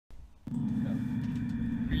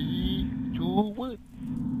What?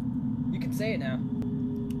 You can say it now.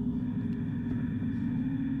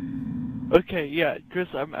 Okay, yeah, Chris,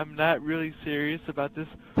 I'm not really serious about this.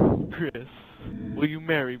 Chris, will you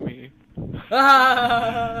marry me?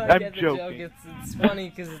 I get the joking. joke. It's funny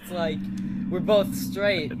because it's like we're both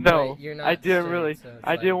straight. No, but you're not I didn't straight, really. so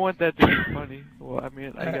I didn't want that to be funny. Well, I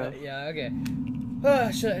mean, I guess. Yeah. Okay.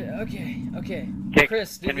 Okay. Okay,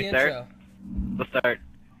 Chris, do can the we intro. start? Let's start.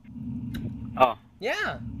 Oh.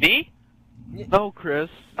 Yeah. Me? No, Chris.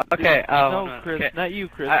 Okay. No, no, Chris. okay. Not you,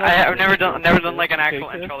 Chris. I've never done like an Okay, actual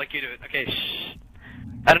Chris? intro like you do. Okay. Shh.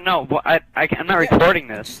 I don't know. Well, I'm not recording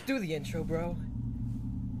this. Just do the intro, bro.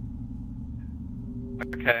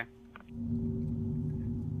 Okay.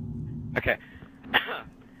 Okay.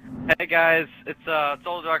 Hey guys, it's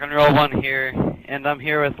Old Rock and Roll 1 here, and I'm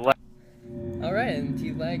here with Alright, and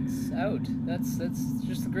he lags out. That's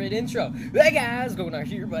just a great intro. Hey guys, going on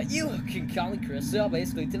here, but you can call me Chris. So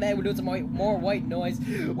basically, today we're doing some more white noise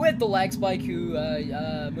with the lag spike, who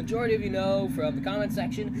majority of you know from the comment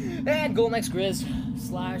section, and Golden X Grizz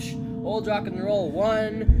 / Old Rock and Roll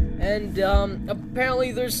 1. And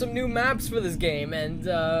apparently there's some new maps for this game, and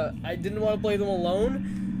I didn't want to play them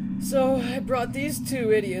alone, so I brought these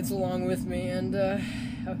two idiots along with me, and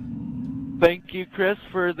Thank you, Chris,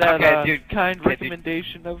 for that kind Okay,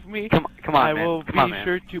 recommendation of me. Come on, I man. will Come on, be man.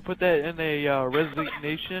 sure to put that in a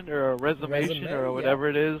resignation or a resume or whatever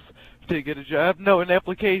it is to get a job. No, an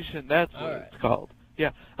application. That's what it's called.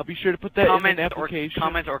 Yeah, I'll be sure to put that in an application.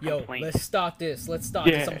 Comment or Yo, complaint. let's start this.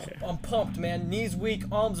 I'm pumped, man. Knees weak,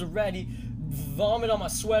 arms are ready. Vomit on my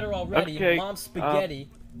sweater already. Okay, Mom's spaghetti.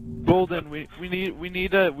 Golden, we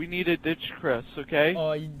need a ditch, Chris. Okay?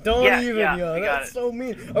 Oh, you don't Yeah, yo. we got That's it. so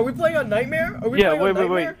mean. Are we playing on Nightmare? Are we Yeah, playing on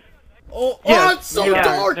wait. Nightmare? Oh, Yes, it's so yeah,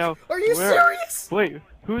 dark. no, Are you where- serious? Wait,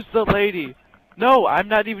 who's the lady? No, I'm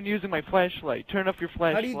not even using my flashlight. Turn off your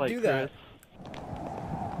flashlight, How do you do that?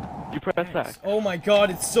 Chris. You press X. Oh my god,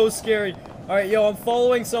 it's so scary. Alright, yo, I'm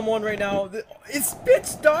following someone right now. It's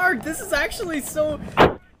pitch dark. This is actually so...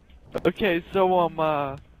 Okay, so,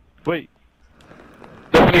 wait.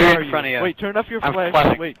 There's Where mirror are in front of you. Wait, turn off your I'm flashlight.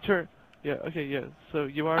 flashing. Wait, turn. Yeah, okay, yeah. So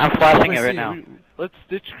you are. I'm flashing it Let's right see. now. Let's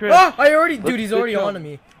ditch Chris. Ah! Dude, Let's he's already ditch on to him.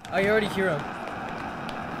 me. I already hear him.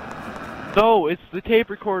 No, it's the tape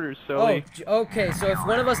recorder, so. Oh, okay, so if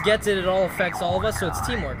one of us gets it, it all affects all of us, so it's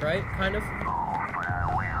teamwork, right? Kind of?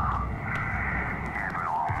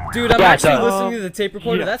 Dude, I'm actually listening to the tape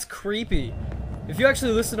recorder. yeah. That's creepy. If you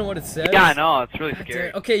actually listen to what it says... Yeah, I know. It's really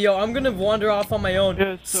scary. Okay, yo, I'm gonna wander off on my own.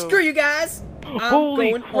 Yeah, so- Screw you guys! I'm Holy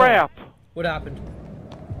going crap! home. What happened?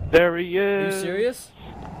 There he Are is. you serious?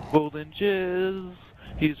 Golden Jizz.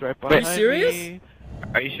 He's right behind serious? me.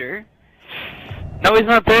 Are you sure? No, he's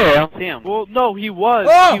not there. I don't see him. Well, no, he was.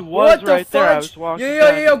 Oh, he was what the right there. I fudge? was walking. Yo,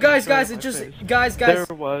 down guys, and he it shot just, in my face. guys.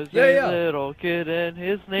 There was Yeah, a yeah. little kid and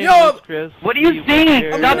his name Yo! was Chris. What are you He was singing?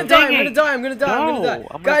 scared. I'm Stop gonna die, singing. I'm gonna die. No,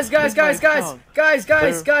 I'm Guys, gonna spit my tongue.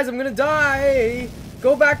 guys, I'm gonna die.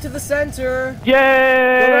 Go back to the center. Yay! Go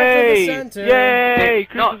back to the center. Yay!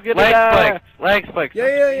 Chris No, is gonna leg die. spikes. Leg spikes.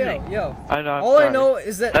 Yo. I know. I'm All I sorry. know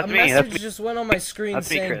is that That's a me, that's message me. just went on my screen That's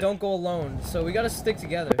me, saying Chris. don't go alone. So we gotta stick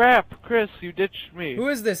together. Crap, Chris, you ditched me. Who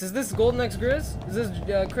is this? Is this Golden X Grizz? Is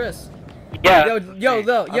this Chris? Yeah. Yo,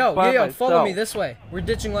 follow myself. me this way. We're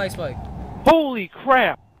ditching Lag Spike. Holy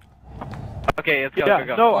crap! Okay, let's go. Yeah,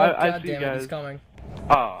 go. no, Oh, I God see you damn it, he's guys. coming.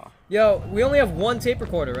 Oh. Yo, we only have one tape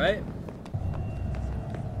recorder, right?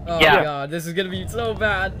 Oh Yeah. god, this is gonna be so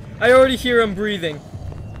bad. I already hear him breathing.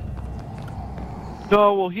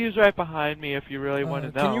 No, well, he's right behind me. If you really want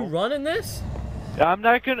to know. Can you run in this? I'm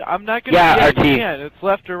not gonna. Yeah, you RT. can. It's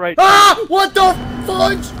left or right. Ah! What the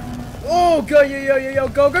fudge? Oh, go, yo,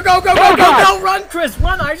 go, run, Chris,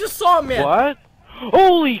 run! I just saw him, man. What?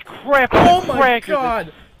 Holy crap! Oh my crack is it?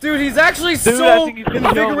 god, dude, he's actually I so think he's gonna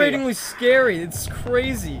kill me. invigoratingly scary. It's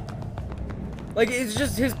crazy. Like, it's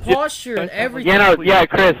just his posture and everything. Yeah, no, yeah,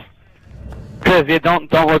 Chris. Chris, yeah,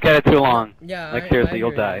 don't look at it too long. Yeah, Like, seriously, I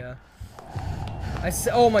you'll hear die. you, yeah.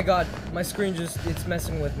 Oh my god, my screen it's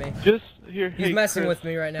messing with me. Just here. He's hey, messing Chris, with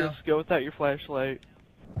me right now. Just go without your flashlight.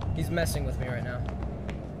 He's messing with me right now.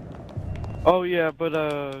 Oh yeah,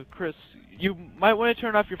 but Chris, you might want to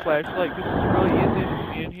turn off your flashlight because it's really easy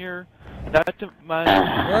to see in here. Not to mind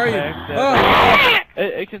Where are the you? fact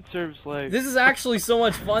that it conserves light. This is actually so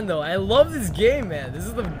much fun, though. I love this game, man. This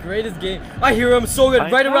is the greatest game. I hear him so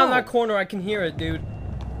good. Right around that corner, I can hear it, dude.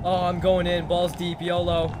 Oh, I'm going in. Balls deep.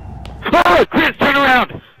 YOLO. Oh, Chris, turn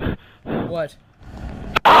around! What?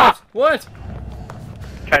 Ah! What?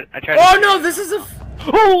 I tried Oh, no, this is a...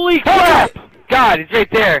 Holy crap! God, he's right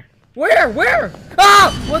there. Where?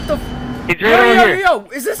 Ah! What the... He's right over here. Yo,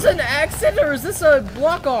 is this an accident or is this a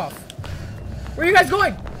block off? Where are you guys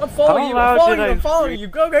going? I'm following you. I'm following you. I'm following you.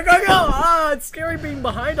 Go, go, go, go! Ah, it's scary being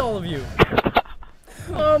behind all of you.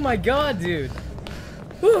 Oh my god, dude.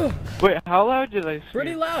 Whew. Wait, how loud did I scream?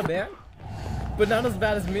 Pretty loud, man. But not as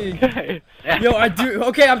bad as me. Okay. Yo, I do.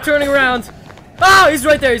 Okay, I'm turning around. Oh, he's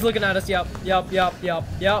right there. He's looking at us. Yep. No,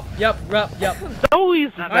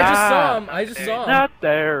 he's not. I just saw him. I just saw him. Not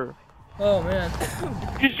there. Oh man.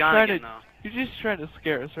 You're just trying to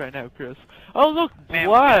scare us right now, Chris. Oh look, man,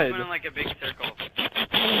 blood. We're in like a big circle.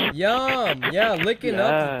 Yum. Yeah, licking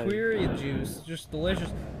up the query juice. Just delicious.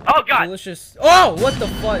 Oh god. Delicious. Oh, what the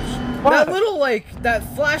fudge? What? That little that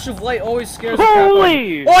flash of light always scares the crap out of Holy!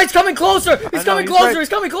 me. Oh, he's coming closer. He's coming closer. Right. He's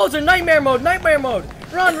coming closer. Nightmare mode. Nightmare mode.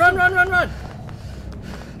 Run, run, run, run, run.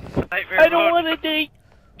 I don't want to date.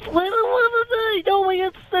 I don't want to date. Oh, I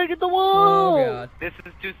got stuck at the wall. Oh god. This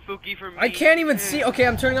is too spooky for me. I can't even see. Okay,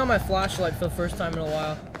 I'm turning on my flashlight for the first time in a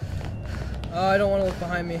while. I don't want to look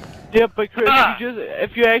behind me. Yeah, but Chris,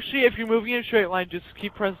 if you're moving in a straight line, just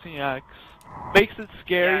keep pressing X. Makes it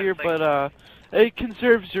scarier, like, but it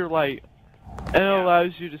conserves your light and it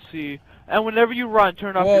allows you to see. And whenever you run,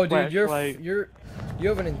 turn off your flashlight. You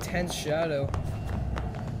have an intense shadow.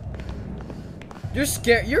 You're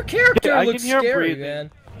scared. Your character looks scary,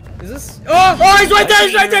 man. Is this? Oh, he's right there.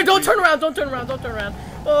 He's right there. Don't turn around. Don't turn around. Don't turn around.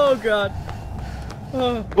 Oh god.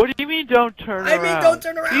 Oh. What do you mean don't turn around? I mean don't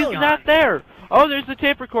turn around. He's not there. Oh, there's a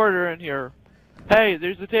tape recorder in here. Hey,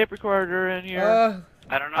 there's a tape recorder in here.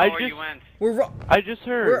 I don't know where you went. I just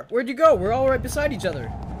heard. Where'd you go? We're all right beside each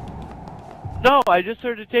other. No, I just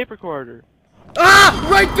heard a tape recorder. Ah!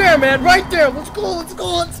 Right there, man! Right there! Let's go! Let's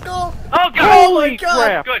go! Let's go! Oh god! Oh my god!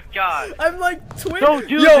 Crap. Good god! I'm like twin. No,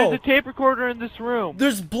 dude, there's a tape recorder in this room.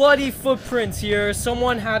 There's bloody footprints here.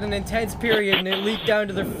 Someone had an intense period and it leaked down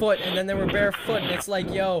to their foot, and then they were barefoot, and it's like,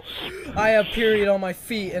 yo, I have period on my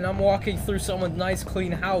feet, and I'm walking through someone's nice,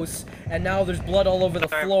 clean house, and now there's blood all over the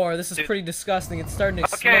floor. This is pretty disgusting. It's starting to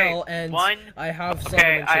smell, and I have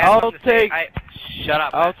something. I'll take. Shut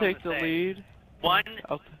up. I'll take the lead. One,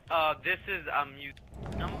 this is a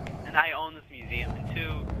museum, and I own this museum.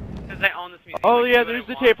 Two, because I own this museum. Oh yeah, there's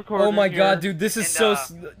the tape recorder. Oh my god, dude, this is so.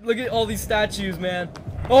 Look at all these statues, man.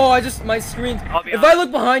 Oh, my screen. If I look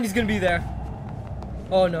behind, he's gonna be there.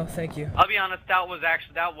 Oh no, thank you. I'll be honest, that was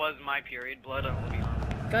my period blood. I'll be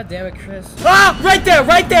honest. God damn it, Chris. Ah, right there,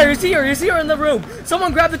 right there. He's here. He's here in the room.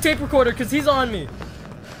 Someone grab the tape recorder, cause he's on me.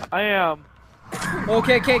 I am.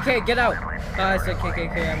 Okay, KK, get out. I said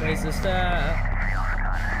KKK, I'm racist.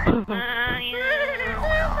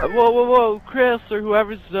 Whoa, Chris, or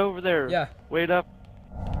whoever's over there. Yeah. Wait up.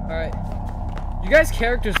 Alright. You guys'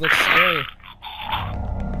 characters look scary.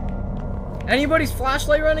 Anybody's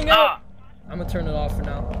flashlight running out? I'm gonna turn it off for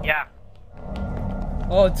now. Yeah.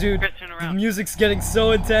 Oh, dude. Chris, turn around. The music's getting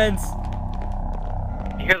so intense.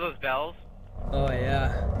 You hear those bells? Oh,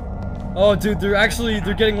 yeah. Oh, dude, they're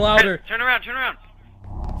getting louder. Chris, turn around, turn around.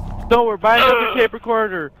 No, we're buying another tape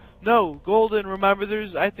recorder. No, Golden, remember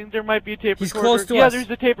I think there might be a tape recorder. He's close to us. Yeah,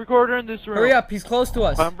 there's a tape recorder in this room. Hurry up, he's close to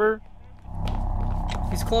us. Remember?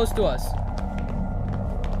 He's close to us.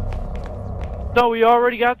 No, we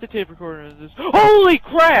already got the tape recorder in this. Holy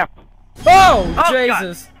crap! Oh,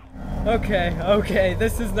 Jesus. God. Okay,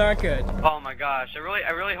 this is not good. Oh my gosh, I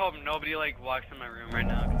really hope nobody walks in my room right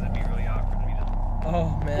now, because it'd be really awkward for me to...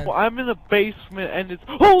 Oh man. Well, I'm in the basement and it's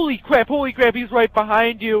holy crap, he's right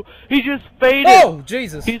behind you. He just faded. Oh,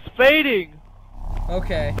 Jesus. He's fading.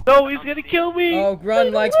 Okay. No, he's gonna kill me. Oh,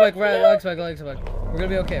 run, lag spike, lag spike. We're gonna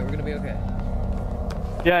be okay.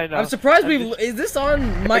 Yeah, I know. I'm surprised is this on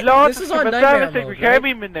this is on nightmare mode, right?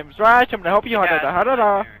 My name's Raj. I'm gonna help you.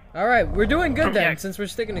 Alright, we're doing good then, since we're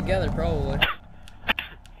sticking together, probably.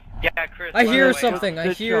 Yeah, Chris. I hear something.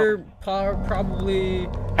 I hear probably.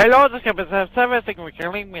 Hello, this is everything we're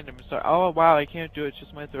killing me. Oh wow, I can't do it. It's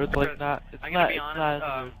just my throat's like not. It's I'm not. gonna be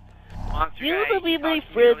honest, Monster you Guy, wanna be my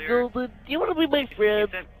friend, Golden? You wanna be my friend?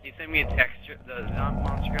 He sent me a text. The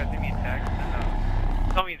Monster Guy sent me a text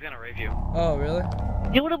and told me he's gonna rape you. Oh really?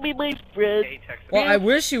 You wanna be my friend? Yeah, well, I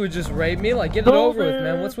wish he would just rape me. Like, get it over with,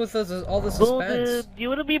 man. What's with all the suspense? You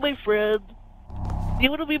wanna be my friend? You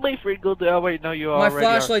wanna be my friend, Golden? Oh wait, no, you already My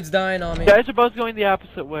flashlight's dying on me. You guys are both going the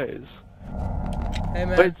opposite ways. Hey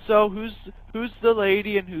man. Wait, so who's the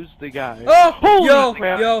lady and who's the guy? Oh, holy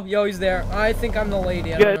crap. yo, he's there. I think I'm the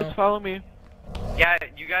lady. I don't know. Just follow me. Yeah,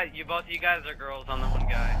 both of you guys are girls on the one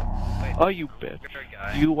guy. Wait, oh, you bitch.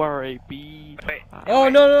 You are a bee. Wait, oh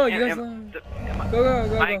no, you guys. Go.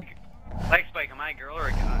 Leg Spike, am I a girl or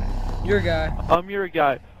a guy? You're a guy. You're a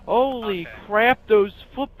guy. Holy crap, those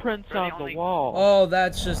footprints on the wall. Oh,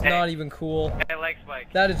 that's just not even cool. Hey, Leg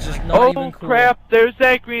Spike. That is just not even cool. Oh crap, there's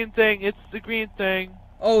that green thing. It's the green thing.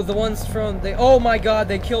 Oh, the ones from they. Oh my God,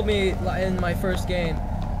 they killed me in my first game.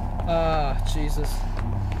 Ah, Jesus.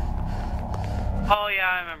 Oh yeah,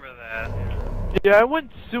 I remember that. Yeah, I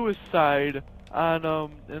went suicide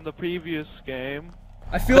on in the previous game.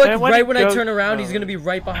 I feel like right when I ghost turn around, he's mode. gonna be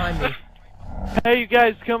right behind me. Hey, you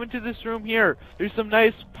guys, come into this room here. There's some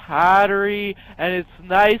nice pottery, and it's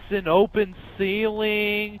nice and open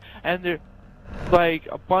ceiling, and there's like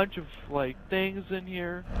a bunch of like things in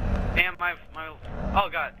here. Damn, my oh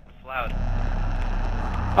god, it's loud.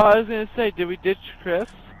 Oh, I was gonna say, did we ditch Chris?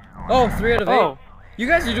 Oh, 3 out of 8. Oh. You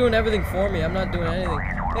guys are doing everything for me. I'm not doing anything.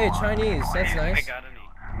 Hey, Chinese. That's nice. I got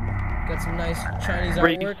any. Got some nice Chinese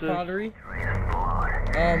artwork, pottery.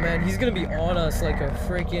 Oh man, he's gonna be on us like a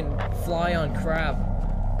freaking fly on crab.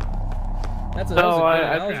 That was a good analogy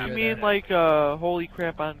I think you right mean there. like holy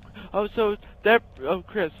crap on. Oh, so that. Oh,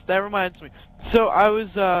 Chris, that reminds me. So I was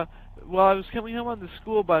while I was coming home on the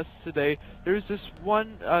school bus today, there was this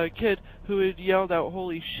one kid who had yelled out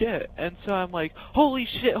 "holy shit," and so I'm like, "Holy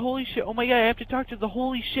shit! Holy shit! Oh my god! I have to talk to the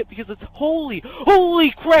holy shit because it's holy!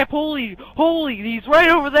 Holy crap! Holy! Holy! He's right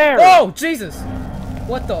over there!" Oh Jesus!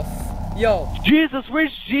 What the? Yo! Jesus!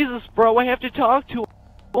 Where's Jesus, bro? I have to talk to him.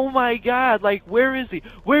 Oh my god! Like, where is he?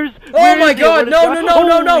 Oh my god!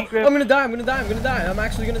 No! Crap. I'm gonna die! I'm gonna die! I'm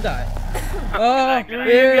actually gonna die!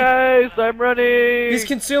 You guys, I'm running! He's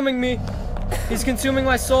consuming me! He's consuming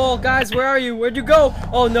my soul! Guys, where are you? Where'd you go?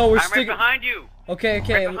 Oh no, we're I'm right behind you! Okay.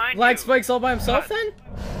 Right behind Lag you. Spike's all by himself then?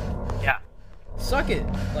 Yeah. Suck it,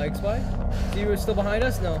 Lag Spike. So you were still behind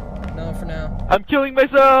us? No. No, for now. I'm killing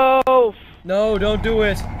myself! No, don't do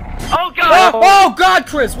it. Oh god! Oh god,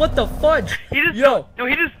 Chris! What the fudge? He just Yo! No,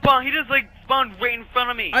 he just spawned right in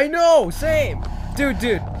front of me. I know, same. Dude,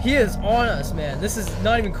 he is on us, man. This is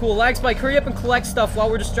not even cool. Lag Spike, hurry up and collect stuff while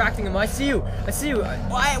we're distracting him. I see you.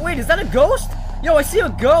 Wait, is that a ghost? Yo, I see a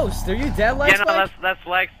ghost. Are you dead, Lag Spike? Yeah, no, that's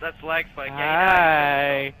Lag Spike.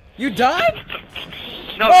 Hi. You died?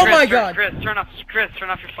 No, Oh Chris, my god. Chris, turn off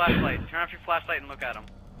your flashlight. Turn off your flashlight and look at him.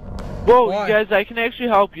 Whoa, Why? you guys, I can actually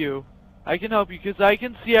help you. I can help you because I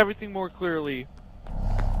can see everything more clearly.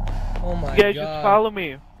 Oh my god. You guys just follow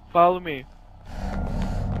me. Follow me.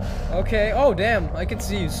 Okay. Oh damn, I can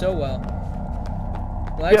see you so well.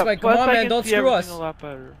 Lag Yeah, Spike, come plus on, I man, can don't see screw everything us. a lot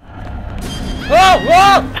better.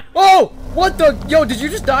 Oh! What the? Yo, did you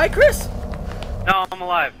just die, Chris? No, I'm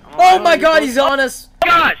alive. Oh my god, he's on us.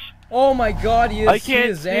 Gosh! Oh my god, he is. I can't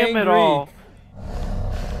he is see angry. him at all.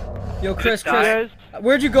 Yo, Chris, Guys,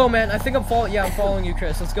 where'd you go, man? I think I'm following. Yeah, I'm following you,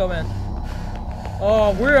 Chris. Let's go, man.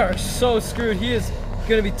 Oh, we are so screwed. He is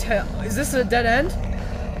gonna be. Is this a dead end?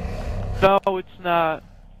 no, it's not.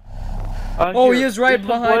 Oh, Here, he is right there's some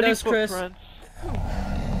behind bloody us, Chris. footprints.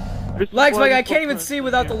 There's some Lag Spike, bloody I can't even footprints see in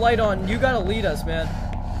without the here. light on. You gotta lead us, man.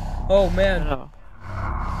 Oh man, No.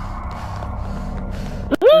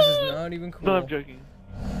 this is not even cool. No, I'm joking.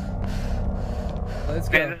 Let's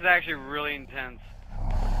Man, go. this is actually really intense.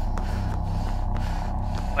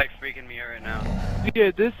 Like freaking me out right now.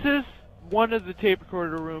 Yeah, this is one of the tape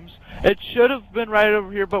recorder rooms. It should have been right over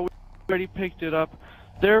here, but we already picked it up.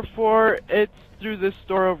 Therefore, it's through this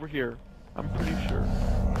door over here. I'm pretty sure.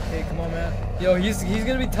 Hey, come on, man. Yo, he's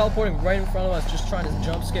gonna be teleporting right in front of us, just trying to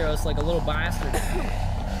jump scare us like a little bastard.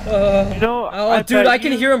 You know, Oh, dude, I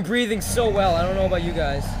can hear him breathing so well. I don't know about you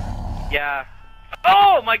guys. Yeah.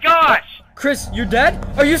 Oh my gosh! Chris, you're dead?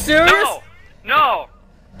 Are you serious? No!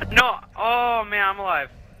 Oh man, I'm alive.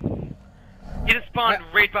 He just spawned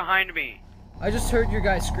right behind me. I just heard your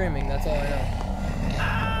guy screaming. That's all I know.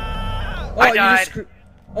 Oh, I died.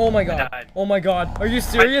 Oh my god. died. Oh my god. Are you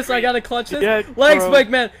serious? I gotta clutch this? Yeah, Lag bro. Spike,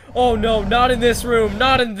 man. Oh no, not in this room.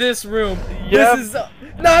 Not in this room. Yep. This is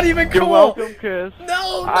not even cool. You're welcome, Chris.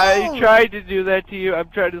 No. I tried to do that to you. I'm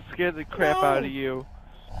trying to scare the crap out of you.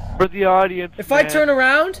 For the audience, If I man. turn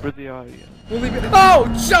around, For the audience. will he be...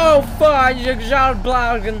 Oh, so far, you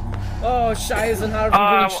blagen. Oh, Scheißen, how I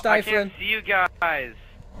from can't Steifeln. see you guys.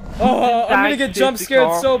 Oh, I'm gonna get jump scared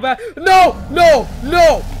Car. so bad. No!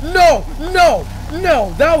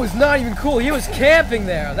 That was not even cool. He was camping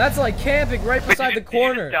there. That's like camping right beside the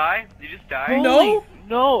corner. Did you just die? No.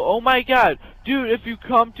 No, oh my god. Dude, if you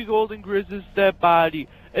come to Golden Grizz's dead body,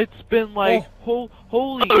 it's been like, holy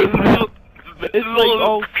crap. It's like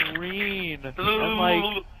all green and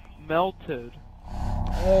like melted.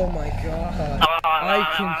 Oh my god. I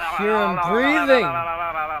can hear him breathing.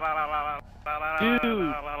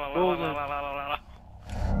 Dude, Golden.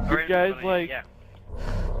 You guys like... Yeah.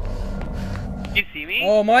 You see me?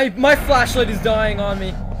 Oh, my flashlight is dying on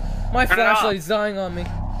me. My Turn it flashlight off. is dying on me.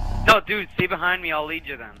 No, dude, stay behind me. I'll lead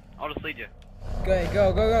you then. I'll just lead you. Okay,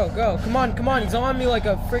 go. Come on. He's on me like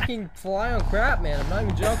a freaking fly on crap, man. I'm not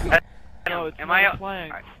even joking. I no, it's am not I a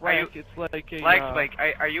flying are you frack, it's like a, Lag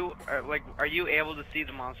Spike? Are you able to see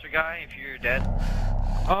the monster guy if you're dead?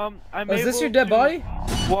 I'm Is this able your dead to body?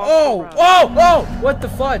 walk Oh! around. Oh! Oh! What the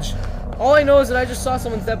fudge? All I know is that I just saw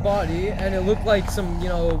someone's dead body, and it looked like some, you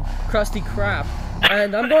know, crusty crap.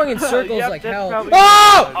 And I'm going in circles Yep, like that's hell. probably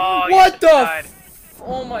Oh! Oh, you What just the died.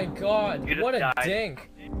 Oh my god, You just what a died. dink.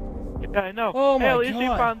 Yeah, I know. Oh hey, my at least we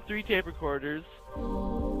God. found 3 tape recorders.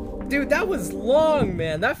 Dude, that was long,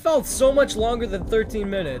 man. That felt so much longer than 13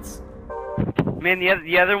 minutes. Man,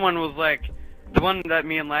 the other one was like the one that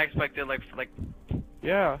me and Lag Spike did like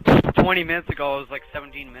 20 minutes ago. It was like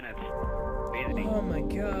 17 minutes. Amazing. Oh my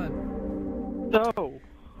god. So,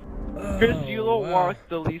 Chris, you wow. walked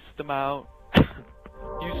the least amount. You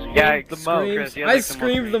screamed Yeah, the most. Chris, you had, I like, the most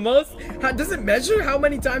screamed the most? How, does it measure how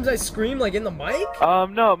many times I scream, like, in the mic?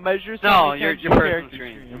 No, it measures No, how many your times person character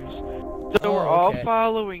screams. screams. So Oh, we're all okay.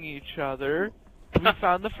 following each other. We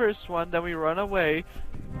found the first one, then we run away.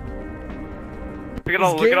 Look at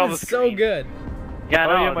all the This game is so screens. good. Yeah, Oh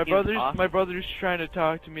no, yeah, my my brother's trying to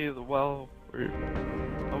talk to me while we're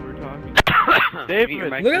talking. David,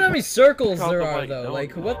 Look at how many circles Called there the are, white though. noise.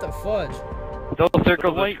 Like, what the fudge? those The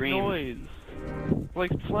circles are white screens. noise.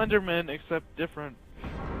 Like Slenderman, except different.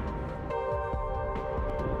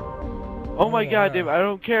 Oh my Oh, god, wow. Dave, I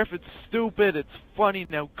don't care if it's stupid, it's funny,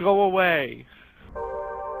 now go away.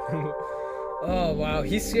 Oh, wow.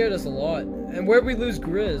 He scared us a lot. And where'd we lose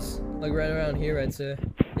Grizz? Like, right around here, I'd say.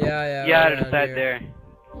 Yeah, Yeah, right I just around said here. there.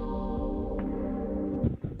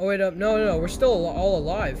 Oh, wait, no, we're still all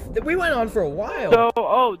alive. We went on for a while. So,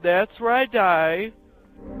 oh, that's where I die.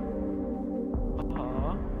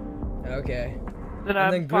 Okay. Then And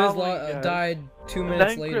I'm then Grizz following you guys. died 2 And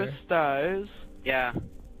minutes then later. Chris dies. Yeah.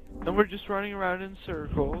 And we're just running around in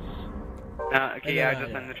circles. Okay, yeah, I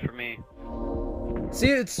just ended for me. See,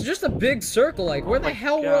 it's just a big circle. Like, where the my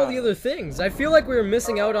hell were all the God. other things? I feel like we were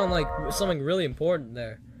missing out on, like, something really important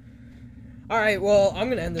there. Alright, well, I'm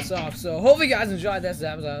gonna end this off. So, hopefully you guys enjoyed this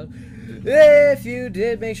episode. If you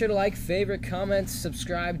did, make sure to like, favorite, comment,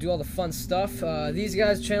 subscribe, do all the fun stuff. These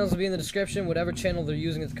guys' channels will be in the description, whatever channel they're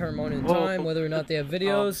using at the current moment in time, whether or not they have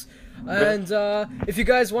videos. And if you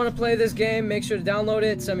guys want to play this game, make sure to download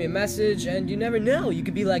it, send me a message, and you never know, you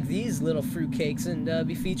could be like these little fruitcakes and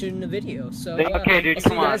be featured in a video. So, Okay, dude, I'll see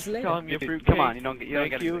come you on. guys later. Calling me a Dude, fruitcake. come on, you don't get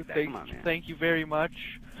Thank it you, like that. thank, Come on, man. thank you very much.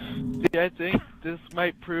 See, I think this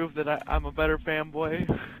might prove that I'm a better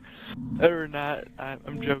fanboy. Or not.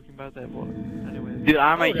 I'm joking about that, but anyway. Dude,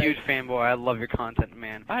 I'm a Alright. huge fanboy. I love your content,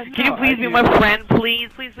 man. I Can you know, please I be do. my friend, please,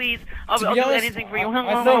 please, please? I'll To be do honest, anything for you.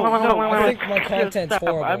 I think my Chris, content's stop.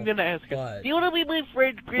 horrible. I'm gonna ask you. But You wanna be my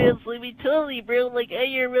friend, Chris? Like, me totally, bro. Like,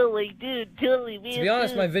 IRL, like, dude, totally, man. to be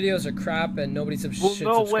honest, my dude. videos are crap and nobody should Well,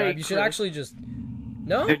 no subscribe. way, You should Chris. actually just...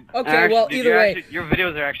 No? Dude, Okay, actually, well, dude, either way... your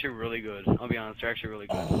videos are actually really good. I'll be honest, they're actually really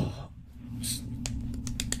good. Oh,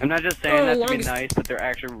 I'm not just saying Oh, that to be longest- nice, but they're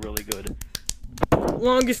actually really good.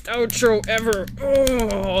 longest outro ever.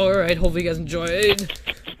 Oh, alright, hopefully you guys enjoyed.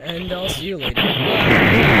 And I'll see you later.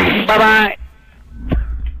 Bye. Bye-bye!